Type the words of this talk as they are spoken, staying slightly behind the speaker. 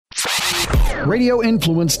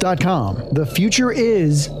RadioInfluence.com. The future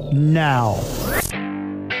is now.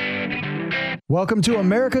 Welcome to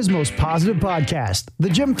America's most positive podcast, The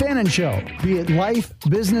Jim Fannin Show. Be it life,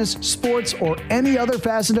 business, sports, or any other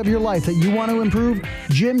facet of your life that you want to improve,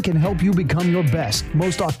 Jim can help you become your best,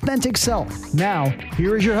 most authentic self. Now,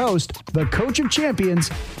 here is your host, the coach of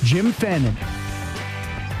champions, Jim Fannin.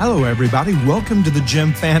 Hello, everybody. Welcome to The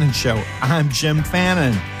Jim Fannin Show. I'm Jim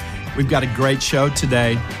Fannin. We've got a great show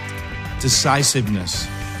today. Decisiveness,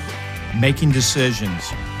 making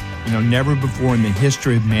decisions. You know, never before in the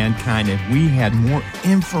history of mankind have we had more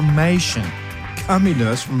information coming to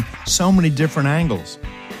us from so many different angles.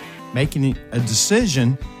 Making a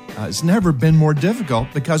decision has never been more difficult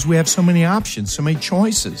because we have so many options, so many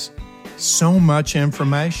choices, so much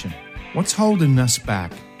information. What's holding us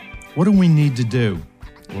back? What do we need to do?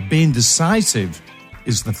 Well, being decisive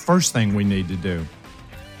is the first thing we need to do.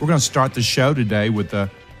 We're going to start the show today with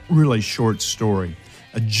a really short story.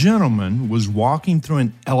 A gentleman was walking through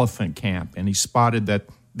an elephant camp, and he spotted that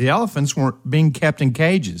the elephants weren't being kept in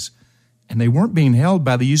cages, and they weren't being held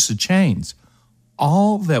by the use of chains.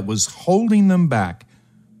 All that was holding them back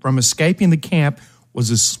from escaping the camp was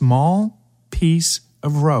a small piece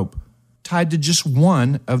of rope tied to just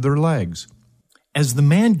one of their legs. As the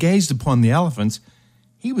man gazed upon the elephants,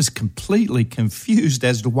 he was completely confused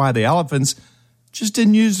as to why the elephants just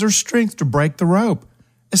didn't use their strength to break the rope,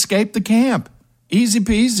 escape the camp. Easy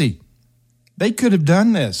peasy. They could have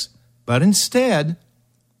done this, but instead,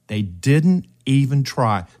 they didn't even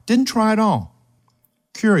try. Didn't try at all.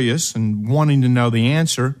 Curious and wanting to know the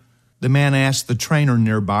answer, the man asked the trainer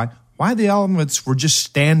nearby why the elephants were just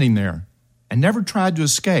standing there and never tried to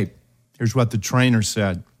escape. Here's what the trainer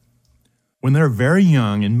said. When they're very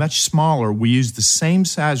young and much smaller, we use the same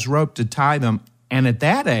size rope to tie them, and at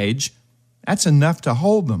that age, that's enough to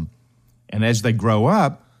hold them. And as they grow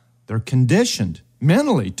up, they're conditioned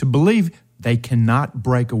mentally to believe they cannot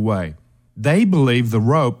break away. They believe the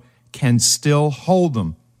rope can still hold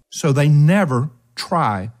them, so they never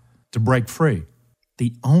try to break free.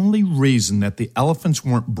 The only reason that the elephants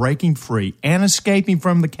weren't breaking free and escaping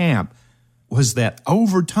from the camp was that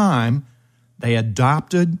over time, they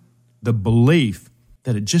adopted the belief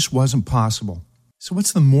that it just wasn't possible. So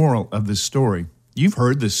what's the moral of this story? You've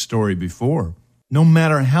heard this story before. No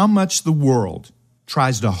matter how much the world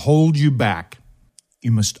tries to hold you back,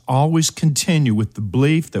 you must always continue with the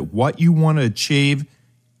belief that what you want to achieve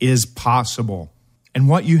is possible. And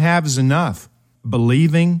what you have is enough.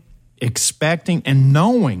 Believing, expecting, and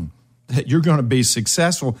knowing that you're going to be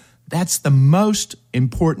successful, that's the most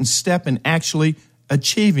important step in actually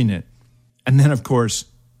achieving it. And then, of course,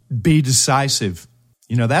 be decisive.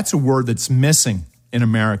 You know, that's a word that's missing in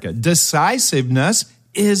America. Decisiveness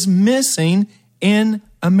is missing in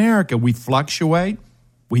America. We fluctuate,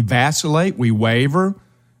 we vacillate, we waver,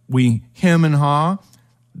 we hem and haw.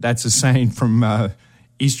 That's a saying from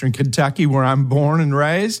Eastern Kentucky where I'm born and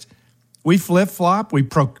raised. We flip-flop, we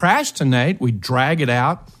procrastinate, we drag it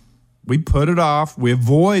out, we put it off, we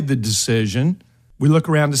avoid the decision. We look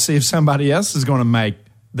around to see if somebody else is going to make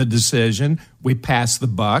the decision. We pass the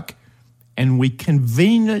buck, and we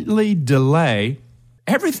conveniently delay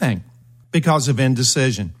everything because of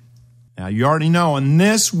indecision. Now, you already know on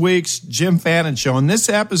this week's Jim Fannin Show, on this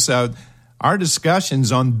episode, our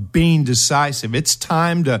discussion's on being decisive. It's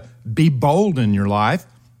time to be bold in your life.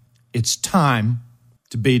 It's time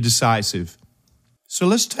to be decisive. So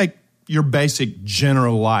let's take your basic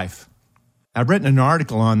general life. I've written an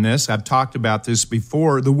article on this. I've talked about this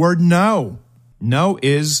before. The word no. No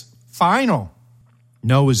is final.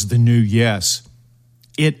 No is the new yes.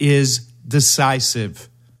 It is decisive.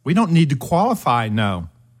 We don't need to qualify no.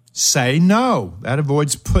 Say no. That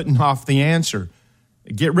avoids putting off the answer.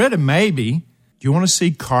 Get rid of maybe. Do you want to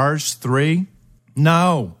see Cars 3?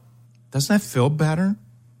 No. Doesn't that feel better?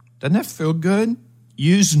 Doesn't that feel good?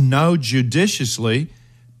 Use no judiciously,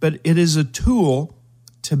 but it is a tool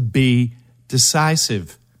to be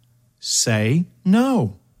decisive. Say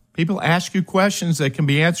no. People ask you questions that can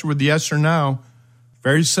be answered with yes or no.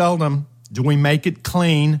 Very seldom do we make it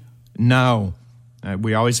clean. No.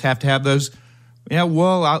 We always have to have those. Yeah,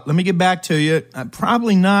 well, let me get back to you.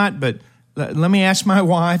 Probably not, but let me ask my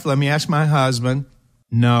wife. Let me ask my husband.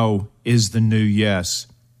 No is the new yes.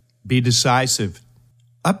 Be decisive.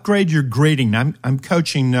 Upgrade your greeting. I'm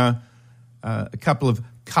coaching a couple of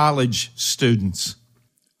college students.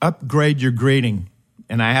 Upgrade your greeting.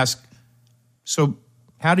 And I ask, so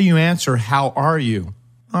how do you answer, how are you?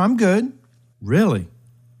 Oh, I'm good. Really?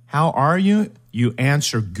 How are you? You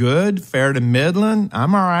answer good, fair to middling.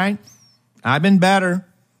 I'm all right. I've been better.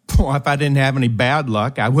 Well, if I didn't have any bad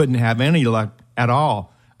luck, I wouldn't have any luck at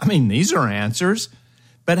all. I mean, these are answers.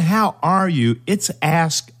 But how are you? It's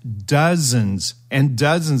asked dozens and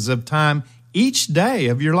dozens of times each day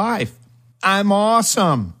of your life. I'm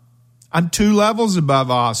awesome. I'm 2 levels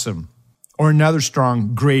above awesome. Or another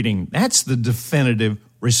strong greeting. That's the definitive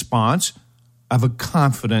response of a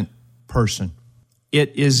confident person.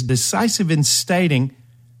 It is decisive in stating,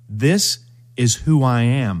 this is who I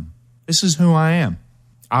am. This is who I am.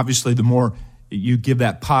 Obviously, the more you give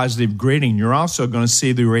that positive greeting, you're also going to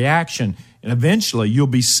see the reaction. And eventually, you'll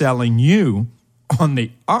be selling you on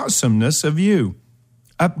the awesomeness of you.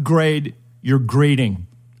 Upgrade your greeting.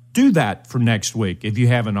 Do that for next week if you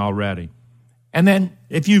haven't already. And then,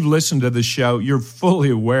 if you've listened to the show, you're fully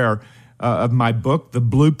aware of my book, The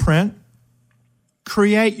Blueprint.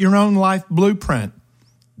 Create your own life blueprint.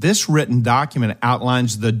 This written document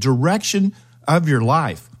outlines the direction of your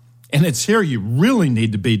life. And it's here you really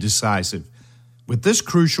need to be decisive. With this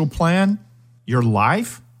crucial plan, your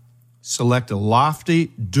life, select a lofty,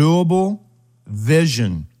 doable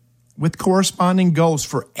vision with corresponding goals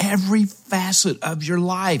for every facet of your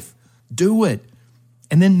life. Do it.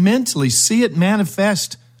 And then mentally see it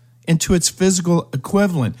manifest into its physical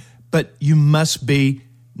equivalent. But you must be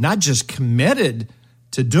not just committed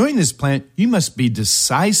to doing this plan, you must be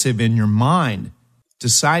decisive in your mind.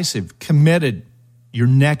 Decisive, committed, your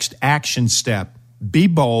next action step. Be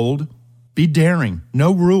bold, be daring,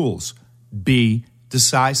 no rules. Be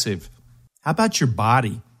decisive. How about your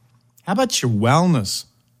body? How about your wellness?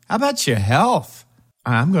 How about your health?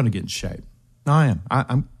 I'm going to get in shape. I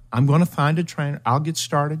am. I'm going to find a trainer. I'll get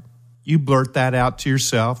started. You blurt that out to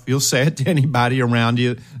yourself. You'll say it to anybody around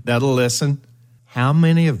you that'll listen. How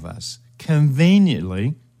many of us,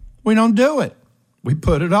 conveniently, we don't do it? We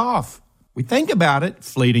put it off. We think about it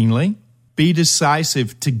fleetingly. Be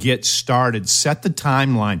decisive to get started. Set the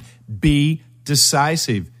timeline. Be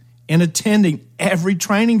decisive in attending every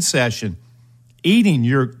training session, eating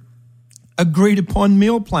your agreed-upon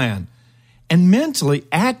meal plan, and mentally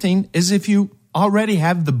acting as if you already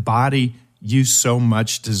have the body you so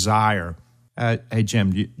much desire. Hey,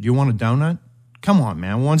 Jim, do you want a donut? Come on,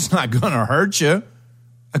 man. One's not going to hurt you.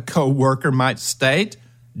 A coworker might state,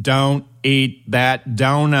 don't eat that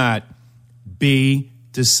donut. Be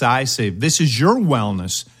decisive. This is your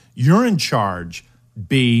wellness. You're in charge.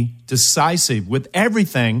 Be decisive with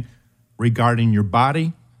everything regarding your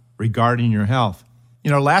body, regarding your health.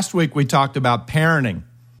 You know, last week we talked about parenting.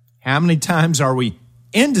 How many times are we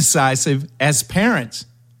indecisive as parents?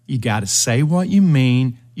 You got to say what you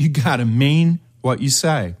mean. You got to mean what you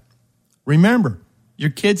say. Remember, your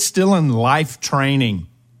kid's still in life training.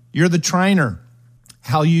 You're the trainer.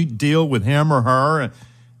 How you deal with him or her,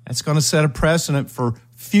 that's going to set a precedent for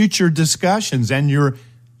future discussions. And your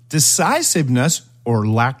decisiveness, or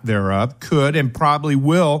lack thereof, could and probably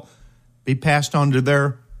will be passed on to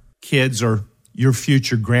their kids or your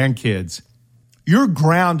future grandkids. You're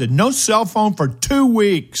grounded. No cell phone for 2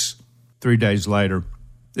 weeks. 3 days later,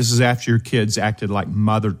 this is after your kids acted like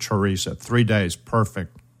Mother Teresa. 3 days,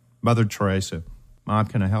 perfect. Mother Teresa. Mom,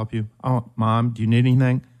 can I help you? Oh, Mom, do you need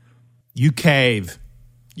anything? You cave.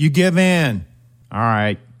 You give in. All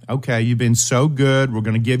right. Okay, you've been so good. We're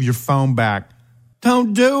going to give your phone back.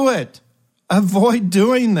 Don't do it. Avoid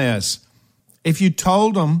doing this. If you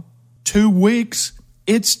told them 2 weeks,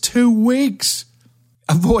 it's 2 weeks.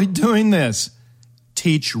 Avoid doing this.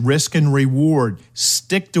 Teach risk and reward.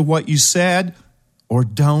 Stick to what you said or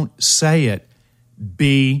don't say it.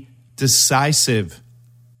 Be decisive.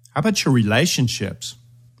 How about your relationships?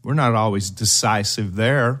 We're not always decisive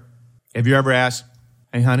there. Have you ever asked,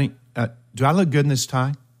 hey, honey, do I look good in this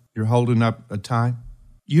tie? You're holding up a tie?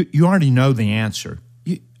 You already know the answer.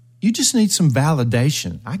 You just need some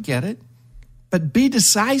validation. I get it. But be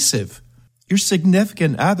decisive. Your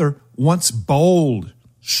significant other wants bold,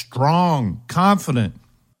 strong, confident.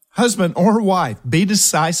 Husband or wife, be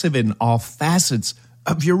decisive in all facets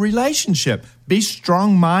of your relationship. Be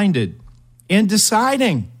strong-minded in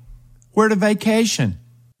deciding where to vacation,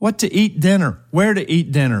 what to eat dinner, where to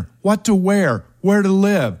eat dinner, what to wear, where to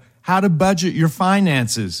live, how to budget your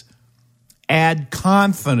finances. Add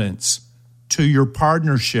confidence to your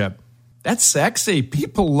partnership. That's sexy.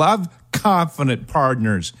 People love confident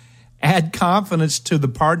partners. Add confidence to the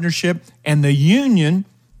partnership, and the union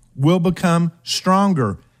will become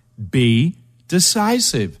stronger. Be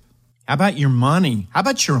decisive. How about your money? How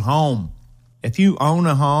about your home? If you own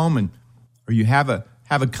a home or you have a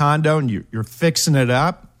condo and you're fixing it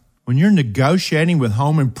up, when you're negotiating with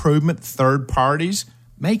home improvement third parties,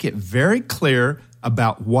 make it very clear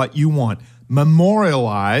about what you want.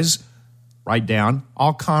 Memorialize, write down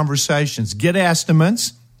all conversations. Get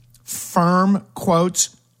estimates, firm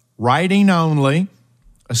quotes, writing only,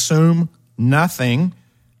 assume nothing,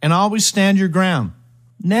 and always stand your ground.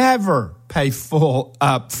 Never pay full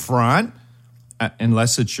up front,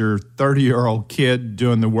 unless it's your 30-year-old kid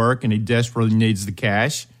doing the work and he desperately needs the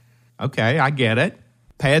cash. Okay, I get it.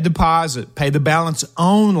 Pay a deposit. Pay the balance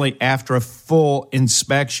only after a full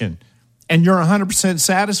inspection. And you're 100%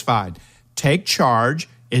 satisfied. Take charge.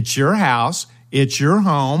 It's your house. It's your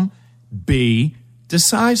home. Be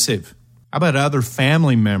decisive. How about other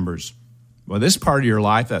family members? Well, this part of your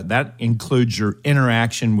life, that includes your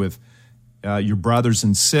interaction with your brothers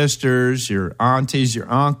and sisters, your aunties,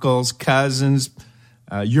 your uncles, cousins,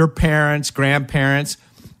 your parents, grandparents.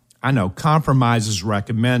 I know compromise is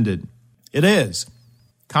recommended. It is.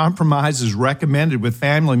 Compromise is recommended with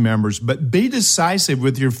family members, but be decisive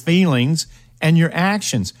with your feelings and your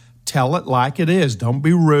actions. Tell it like it is. Don't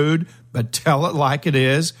be rude, but tell it like it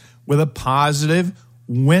is with a positive,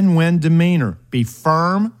 win-win demeanor. Be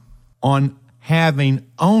firm on having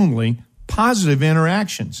only positive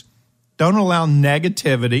interactions. Don't allow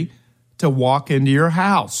negativity to walk into your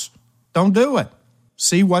house. Don't do it.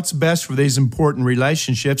 See what's best for these important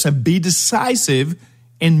relationships and be decisive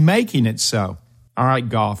in making it so. All right,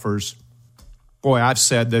 golfers. Boy, I've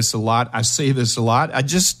said this a lot. I see this a lot. I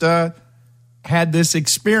just had this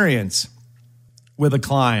experience with a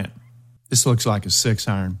client. This looks like a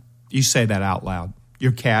 6-iron. You say that out loud.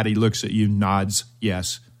 Your caddy looks at you, nods,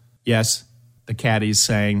 yes. Yes, the caddy is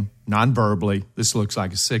saying non-verbally, this looks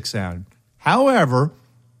like a 6-iron. However,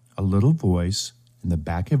 a little voice in the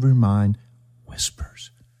back of your mind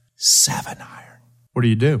whispers, 7-iron. What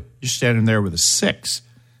do? You're standing there with a 6.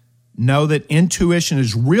 Know that intuition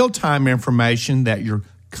is real-time information that your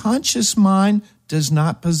conscious mind does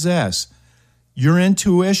not possess. Your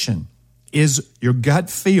intuition is your gut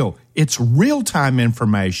feel. It's real-time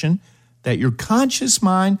information that your conscious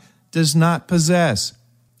mind does not possess.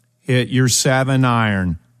 Hit your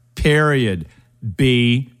 7-iron, period.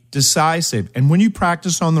 Be decisive. And when you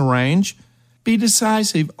practice on the range, be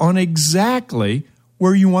decisive on exactly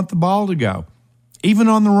where you want the ball to go. Even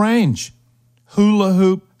on the range, hula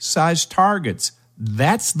hoop size targets.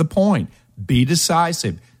 That's the point. Be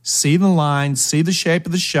decisive. See the line, see the shape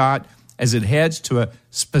of the shot as it heads to a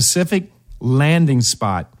specific landing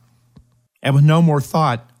spot. And with no more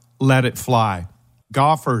thought, let it fly.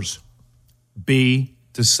 Golfers, be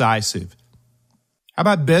decisive. How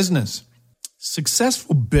about business?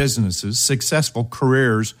 Successful businesses, successful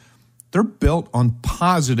careers, they're built on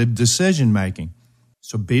positive decision-making.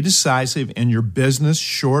 So be decisive in your business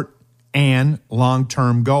short and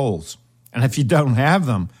long-term goals. And if you don't have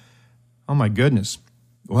them, oh my goodness,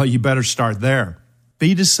 well, you better start there.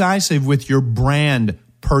 Be decisive with your brand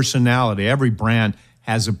personality. Every brand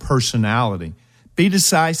has a personality. Be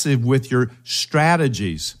decisive with your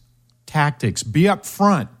strategies, tactics. Be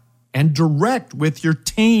upfront and direct with your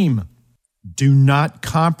team. Do not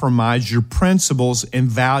compromise your principles and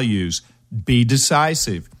values. Be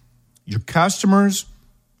decisive. Your customers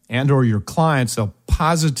and or your clients, they'll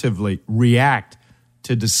positively react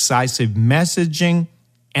to decisive messaging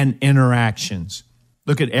and interactions.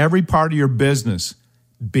 Look at every part of your business.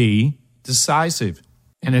 Be decisive.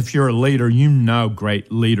 And if you're a leader, you know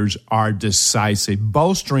great leaders are decisive.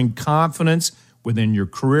 Bolstering confidence within your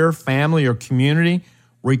career, family, or community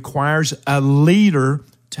requires a leader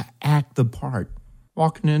to act the part.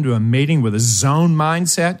 Walking into a meeting with a zone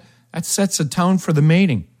mindset, that sets a tone for the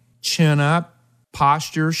meeting. Chin up,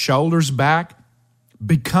 posture, shoulders back.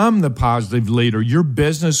 Become the positive leader your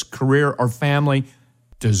business, career, or family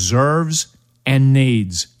deserves and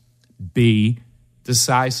needs. Be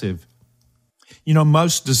decisive. You know,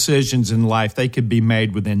 most decisions in life, they could be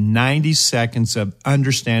made within 90 seconds of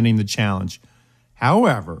understanding the challenge.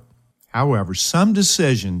 However, some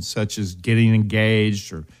decisions, such as getting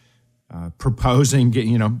engaged or proposing,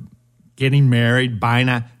 getting married, buying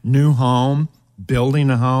a new home, building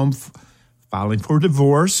a home, filing for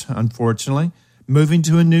divorce, unfortunately, moving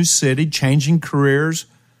to a new city, changing careers,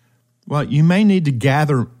 well, you may need to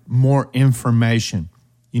gather more information.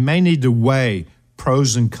 You may need to weigh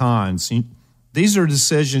pros and cons. These are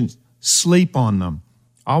decisions, sleep on them.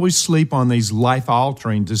 Always sleep on these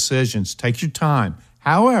life-altering decisions. Take your time.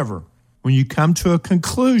 However, when you come to a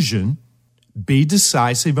conclusion, be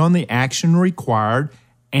decisive on the action required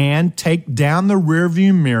and take down the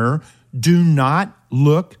rearview mirror. Do not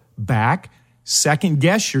look back. Second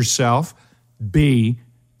guess yourself. Be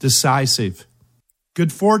decisive.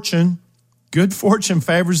 Good fortune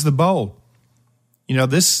favors the bold. You know,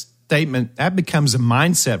 this statement, that becomes a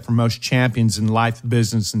mindset for most champions in life,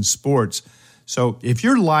 business, and sports. So if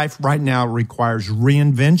your life right now requires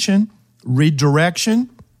reinvention, redirection,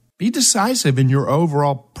 be decisive in your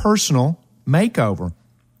overall personal makeover.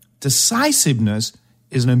 Decisiveness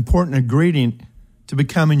is an important ingredient to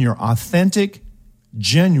becoming your authentic,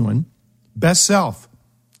 genuine, best self.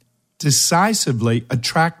 Decisively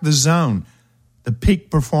attract the zone, the peak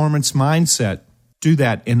performance mindset. Do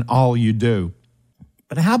that in all you do.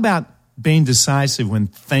 But how about being decisive when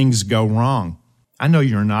things go wrong? I know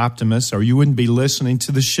you're an optimist, or you wouldn't be listening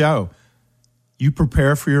to the show. You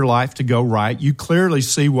prepare for your life to go right. You clearly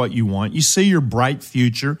see what you want. You see your bright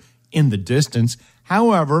future in the distance.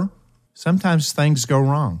 However, sometimes things go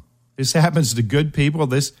wrong. This happens to good people.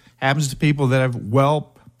 This happens to people that have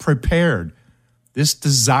well prepared. This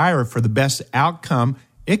desire for the best outcome,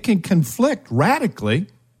 it can conflict radically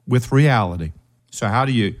with reality. So how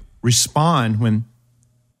do you respond when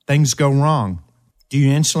things go wrong? Do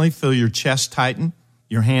you instantly feel your chest tighten,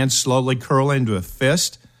 your hands slowly curl into a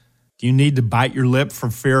fist? Do you need to bite your lip for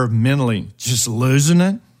fear of mentally just losing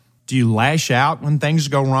it? Do you lash out when things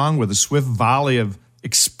go wrong with a swift volley of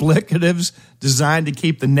explicatives designed to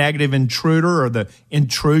keep the negative intruder or the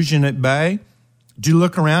intrusion at bay? Do you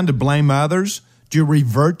look around to blame others? Do you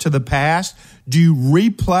revert to the past? Do you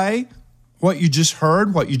replay what you just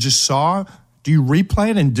heard, what you just saw? Do you replay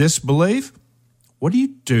it in disbelief? What do you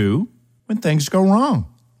do when things go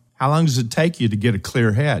wrong? How long does it take you to get a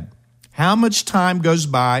clear head? How much time goes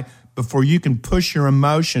by before you can push your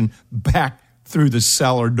emotion back through the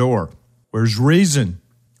cellar door? Where's reason?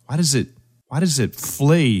 Why does it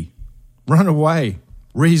flee, run away?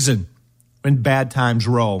 Reason when bad times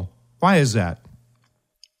roll. Why is that?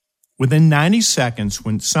 Within 90 seconds,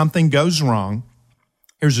 when something goes wrong,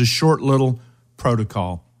 here's a short little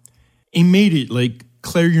protocol. Immediately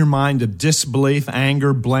clear your mind of disbelief,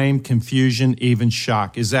 anger, blame, confusion, even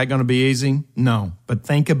shock. Is that going to be easy? No. But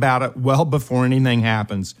think about it well before anything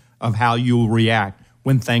happens of how you'll react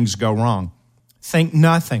when things go wrong. Think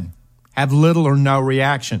nothing. Have little or no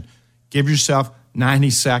reaction. Give yourself 90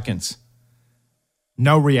 seconds.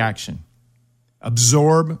 No reaction.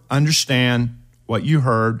 Absorb, understand what you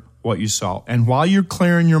heard, what you saw. And while you're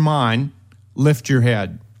clearing your mind, lift your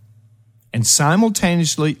head. And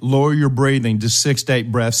simultaneously lower your breathing to 6 to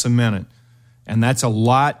 8 breaths a minute. And that's a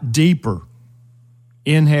lot deeper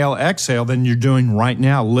inhale, exhale than you're doing right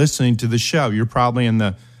now listening to the show. You're probably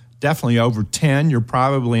definitely over 10. You're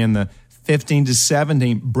probably in the 15 to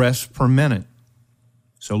 17 breaths per minute.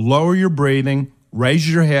 So lower your breathing, raise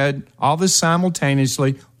your head, all this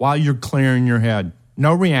simultaneously while you're clearing your head.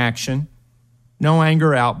 No reaction, no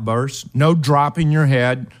anger outbursts, no dropping your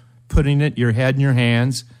head, putting your head in your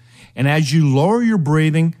hands. And as you lower your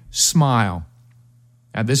breathing, smile.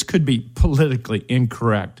 Now, this could be politically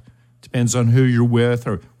incorrect. Depends on who you're with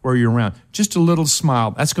or where you're around. Just a little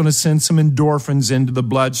smile. That's going to send some endorphins into the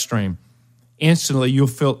bloodstream. Instantly, you'll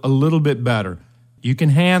feel a little bit better. You can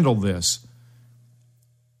handle this.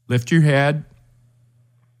 Lift your head.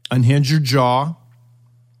 Unhinge your jaw.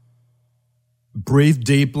 Breathe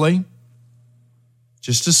deeply.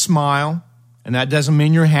 Just a smile. And that doesn't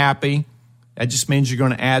mean you're happy. That just means you're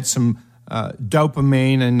going to add some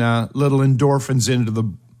dopamine and little endorphins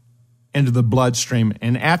into the bloodstream.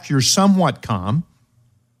 And after you're somewhat calm,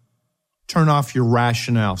 turn off your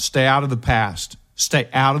rationale. Stay out of the past. Stay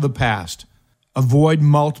out of the past. Avoid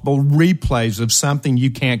multiple replays of something you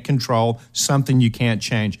can't control, something you can't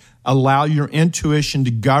change. Allow your intuition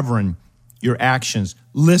to govern your actions.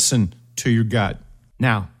 Listen to your gut.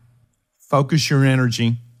 Now, focus your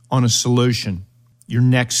energy on a solution, your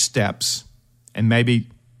next steps. And maybe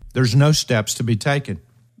there's no steps to be taken.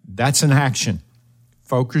 That's an action.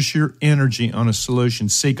 Focus your energy on a solution.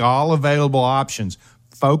 Seek all available options.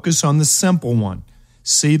 Focus on the simple one.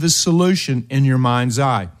 See the solution in your mind's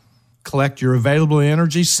eye. Collect your available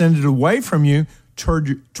energy, send it away from you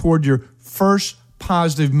toward your first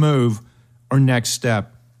positive move or next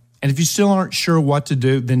step. And if you still aren't sure what to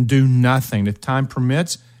do, then do nothing. If time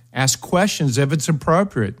permits, ask questions if it's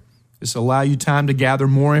appropriate. This will allow you time to gather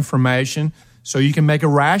more information so you can make a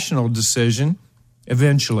rational decision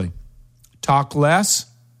eventually. Talk less,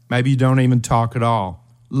 maybe you don't even talk at all.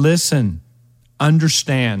 Listen,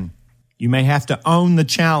 understand. You may have to own the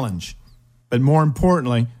challenge, but more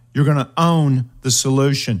importantly, you're going to own the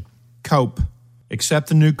solution. Cope. Accept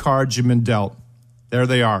the new cards you've been dealt. There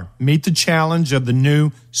they are. Meet the challenge of the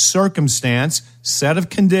new circumstance, set of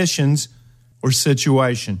conditions, or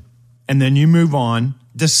situation. And then you move on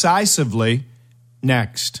decisively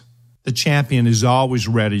next. The champion is always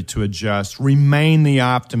ready to adjust. Remain the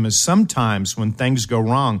optimist. Sometimes when things go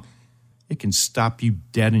wrong, it can stop you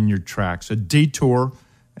dead in your tracks. A detour,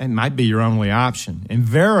 it might be your only option.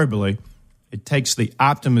 Invariably, it takes the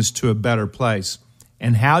optimist to a better place.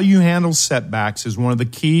 And how you handle setbacks is one of the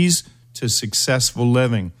keys to successful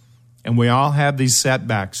living. And we all have these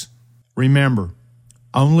setbacks. Remember,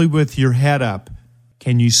 only with your head up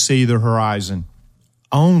can you see the horizon.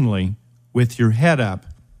 Only with your head up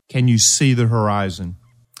can you see the horizon.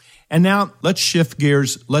 And now let's shift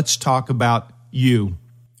gears. Let's talk about you.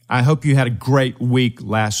 I hope you had a great week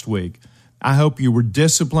last week. I hope you were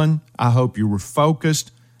disciplined. I hope you were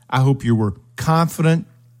focused. I hope you were confident.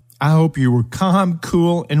 I hope you were calm,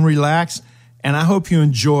 cool, and relaxed. And I hope you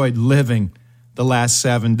enjoyed living the last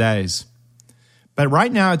 7 days. But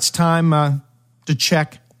right now it's time to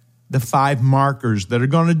check the 5 markers that are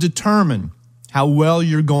going to determine how well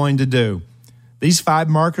you're going to do. These 5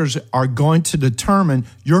 markers are going to determine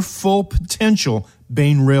your full potential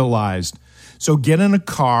being realized. So get in a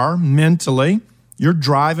car mentally. You're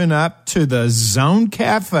driving up to the Zone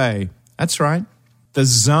Cafe. That's right, the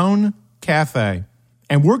Zone Cafe.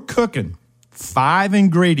 And we're cooking 5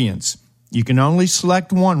 ingredients. You can only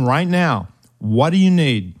select one right now. What do you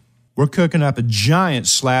need? We're cooking up a giant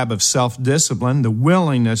slab of self-discipline, the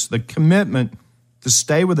willingness, the commitment to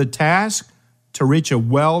stay with a task, to reach a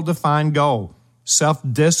well-defined goal.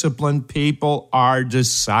 Self-disciplined people are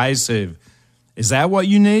decisive. Is that what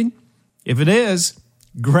you need? If it is,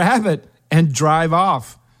 grab it and drive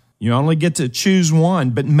off. You only get to choose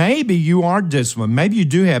one, but maybe you are disciplined. Maybe you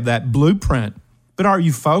do have that blueprint. But are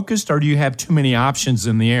you focused, or do you have too many options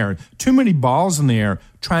in the air, too many balls in the air,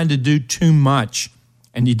 trying to do too much,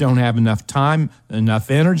 and you don't have enough time,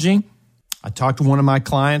 enough energy? I talked to one of my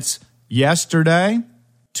clients yesterday.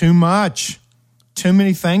 Too much. Too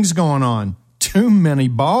many things going on. Too many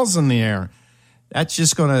balls in the air. That's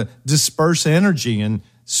just going to disperse energy and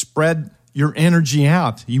spread your energy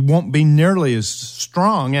out. You won't be nearly as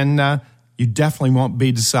strong, and you definitely won't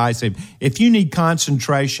be decisive. If you need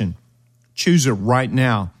concentration, choose it right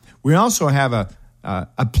now. We also have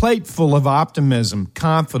a plate full of optimism,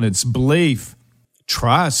 confidence, belief,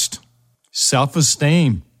 trust,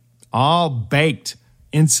 self-esteem, all baked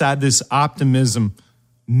inside this optimism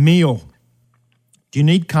meal. Do you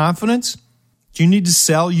need confidence? Do you need to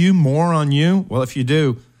sell you more on you? Well, if you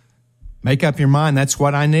do, make up your mind. That's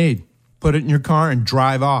what I need. Put it in your car and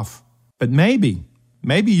drive off. But maybe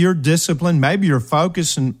you're disciplined, maybe you're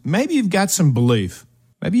focused, and maybe you've got some belief.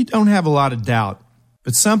 Maybe you don't have a lot of doubt,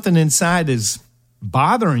 but something inside is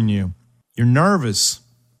bothering you. You're nervous.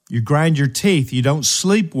 You grind your teeth. You don't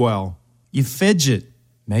sleep well. You fidget.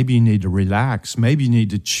 Maybe you need to relax. Maybe you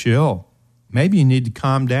need to chill. Maybe you need to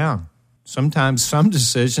calm down. Sometimes some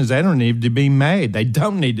decisions, they don't need to be made. They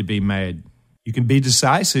don't need to be made. You can be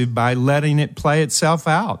decisive by letting it play itself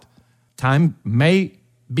out. Time may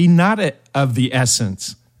be not of the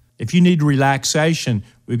essence. If you need relaxation,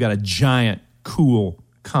 we've got a giant, cool,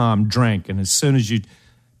 calm drink. And as soon as you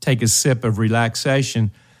take a sip of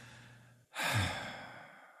relaxation,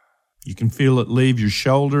 you can feel it leave your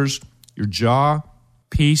shoulders, your jaw,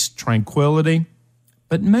 peace, tranquility.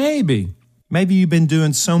 But maybe you've been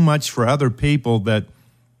doing so much for other people that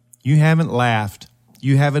you haven't laughed.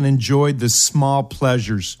 You haven't enjoyed the small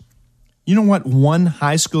pleasures. You know what one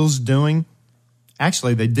high school's doing?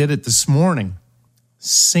 Actually, they did it this morning.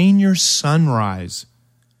 Senior Sunrise.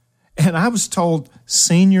 And I was told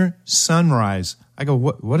Senior Sunrise. I go,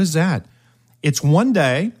 what is that? It's one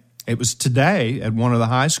day. It was today at one of the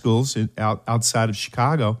high schools outside of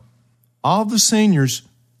Chicago. All the seniors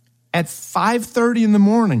at 5:30 in the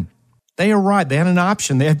morning, they arrived. They had an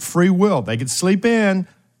option. They had free will. They could sleep in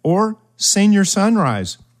or Senior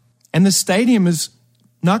Sunrise. And the stadium is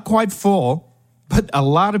not quite full, but a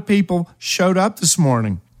lot of people showed up this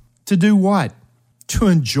morning. To do what? To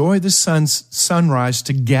enjoy the sunrise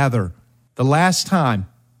together. The last time,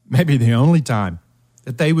 maybe the only time,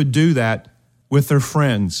 that they would do that with their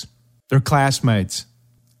friends, their classmates.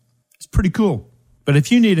 It's pretty cool. But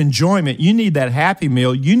if you need enjoyment, you need that happy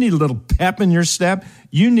meal, you need a little pep in your step,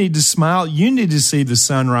 you need to smile, you need to see the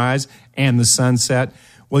sunrise and the sunset,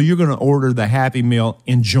 well, you're going to order the Happy Meal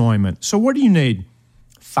enjoyment. So what do you need?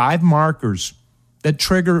 5 markers that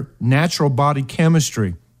trigger natural body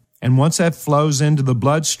chemistry. And once that flows into the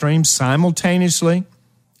bloodstream simultaneously,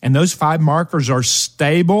 and those 5 markers are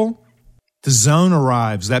stable, the zone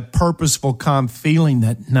arrives, that purposeful, calm feeling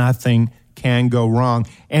that nothing can go wrong.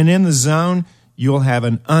 And in the zone, you'll have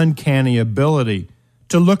an uncanny ability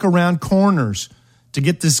to look around corners, to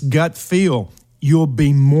get this gut feel. You'll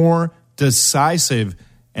be more decisive,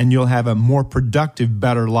 and you'll have a more productive,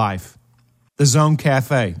 better life. The Zone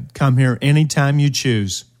Cafe. Come here anytime you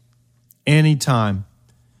choose. Anytime.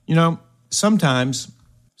 You know, sometimes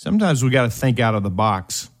we got to think out of the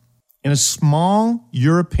box. In a small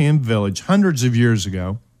European village hundreds of years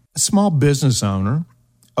ago, a small business owner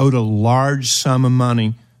owed a large sum of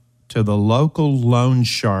money to the local loan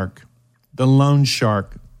shark. The loan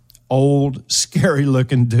shark old,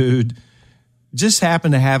 scary-looking dude just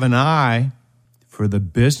happened to have an eye for the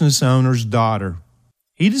business owner's daughter.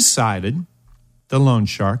 He decided, the loan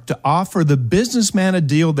shark, to offer the businessman a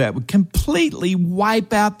deal that would completely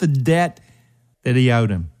wipe out the debt that he owed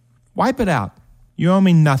him. Wipe it out. You owe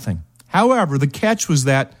me nothing. However, the catch was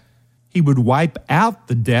that he would wipe out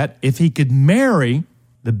the debt if he could marry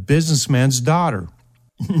the businessman's daughter.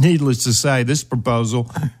 Needless to say, this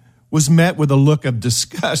proposal was met with a look of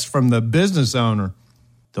disgust from the business owner.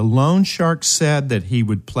 The loan shark said that he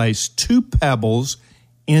would place 2 pebbles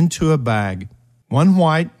into a bag, one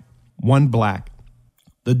white, one black.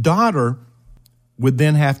 The daughter would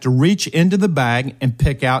then have to reach into the bag and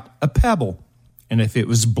pick out a pebble. And if it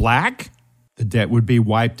was black, the debt would be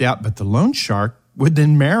wiped out, but the loan shark would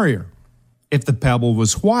then marry her. If the pebble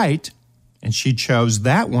was white and she chose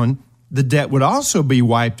that one, the debt would also be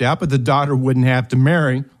wiped out, but the daughter wouldn't have to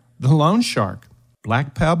marry the loan shark.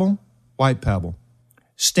 Black pebble, white pebble.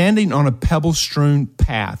 Standing on a pebble-strewn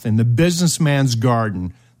path in the businessman's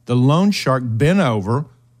garden, the loan shark bent over,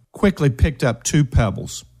 quickly picked up 2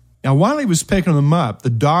 pebbles. Now, while he was picking them up,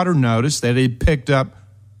 the daughter noticed that he had picked up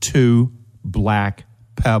 2 black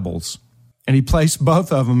pebbles, and he placed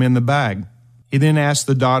both of them in the bag. He then asked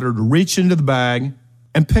the daughter to reach into the bag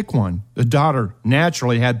and pick one. The daughter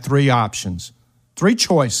naturally had 3 options, 3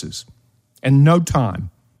 choices, and no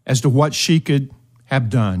time as to what she could have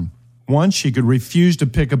done. 1, she could refuse to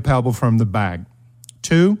pick a pebble from the bag.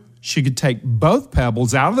 2, she could take both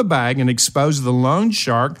pebbles out of the bag and expose the loan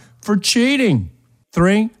shark for cheating.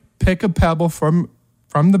 3, pick a pebble from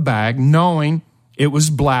the bag, knowing it was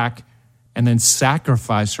black, and then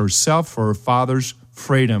sacrifice herself for her father's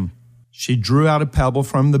freedom. She drew out a pebble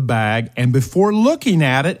from the bag, and before looking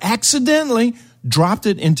at it, accidentally dropped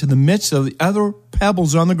it into the midst of the other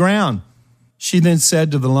pebbles on the ground. She then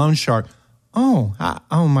said to the loan shark, Oh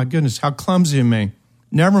my goodness, how clumsy of me.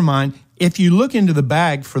 Never mind. If you look into the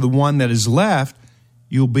bag for the one that is left,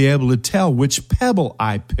 you'll be able to tell which pebble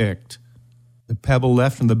I picked. The pebble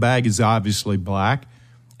left in the bag is obviously black,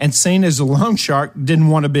 and seeing as the loan shark didn't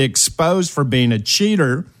want to be exposed for being a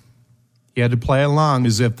cheater, he had to play along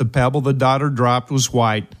as if the pebble the daughter dropped was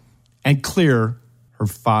white and clear her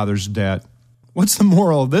father's debt. What's the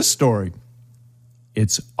moral of this story?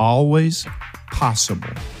 It's always possible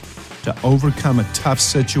to overcome a tough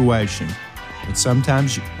situation, but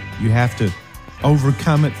sometimes you have to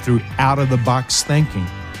overcome it through out-of-the-box thinking.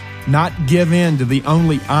 Not give in to the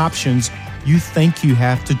only options you think you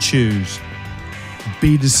have to choose.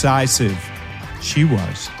 Be decisive. She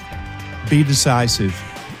was. Be decisive.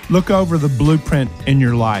 Look over the blueprint in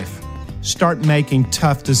your life. Start making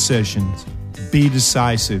tough decisions. Be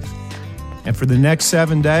decisive. And for the next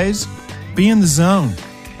 7 days, be in the zone.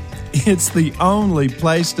 It's the only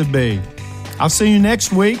place to be. I'll see you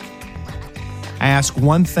next week. I ask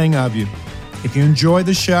one thing of you. If you enjoy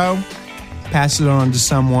the show, pass it on to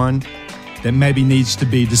someone that maybe needs to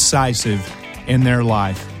be decisive in their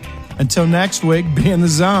life. Until next week, be in the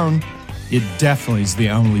zone. It definitely is the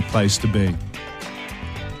only place to be.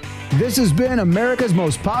 This has been America's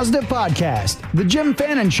most positive podcast, The Jim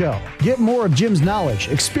Fannin Show. Get more of Jim's knowledge,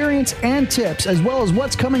 experience, and tips, as well as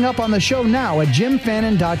what's coming up on the show now at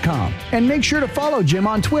jimfannin.com. And make sure to follow Jim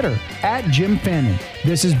on Twitter at Jim Fannin.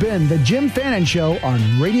 This has been The Jim Fannin Show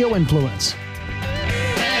on Radio Influence.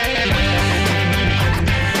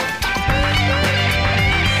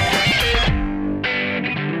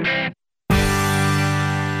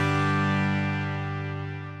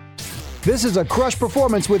 This is a Crush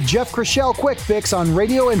Performance with Jeff Chrishell Quick Fix on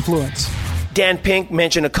Radio Influence. Dan Pink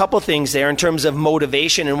mentioned a couple things there in terms of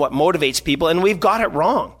motivation and what motivates people, and we've got it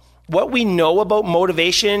wrong. What we know about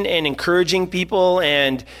motivation and encouraging people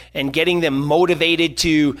and getting them motivated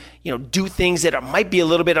to, do things that might be a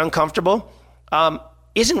little bit uncomfortable,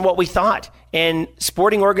 isn't what we thought. And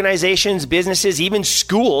sporting organizations, businesses, even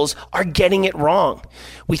schools are getting it wrong.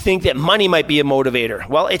 We think that money might be a motivator.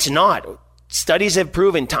 Well, it's not. Studies have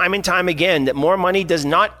proven time and time again that more money does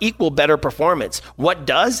not equal better performance. What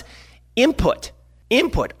does? Input,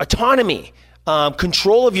 autonomy,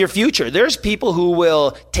 control of your future. There's people who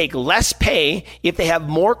will take less pay if they have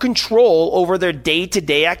more control over their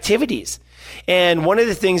day-to-day activities. And one of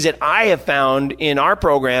the things that I have found in our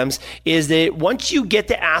programs is that once you get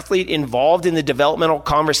the athlete involved in the developmental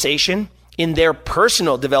conversation, in their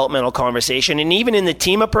personal developmental conversation, and even in the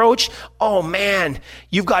team approach, oh man,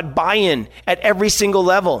 you've got buy-in at every single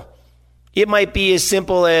level. It might be as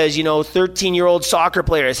simple as, 13-year-old soccer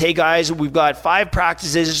players. Hey guys, we've got 5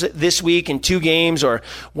 practices this week and 2 games, or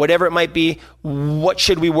whatever it might be. What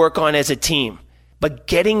should we work on as a team? But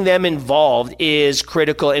getting them involved is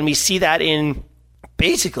critical, and we see that in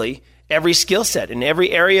basically every skill set. In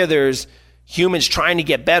every area there's humans trying to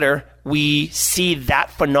get better, we see that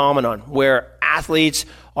phenomenon where athletes,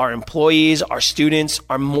 our employees, our students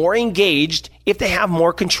are more engaged if they have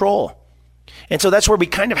more control. And so that's where we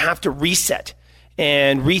kind of have to reset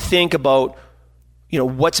and rethink about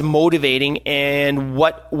what's motivating and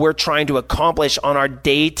what we're trying to accomplish on our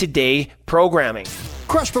day-to-day programming.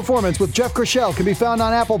 Crush Performance with Jeff Grishel can be found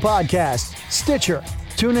on Apple Podcasts, Stitcher,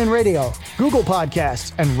 TuneIn Radio, Google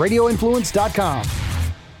Podcasts, and RadioInfluence.com.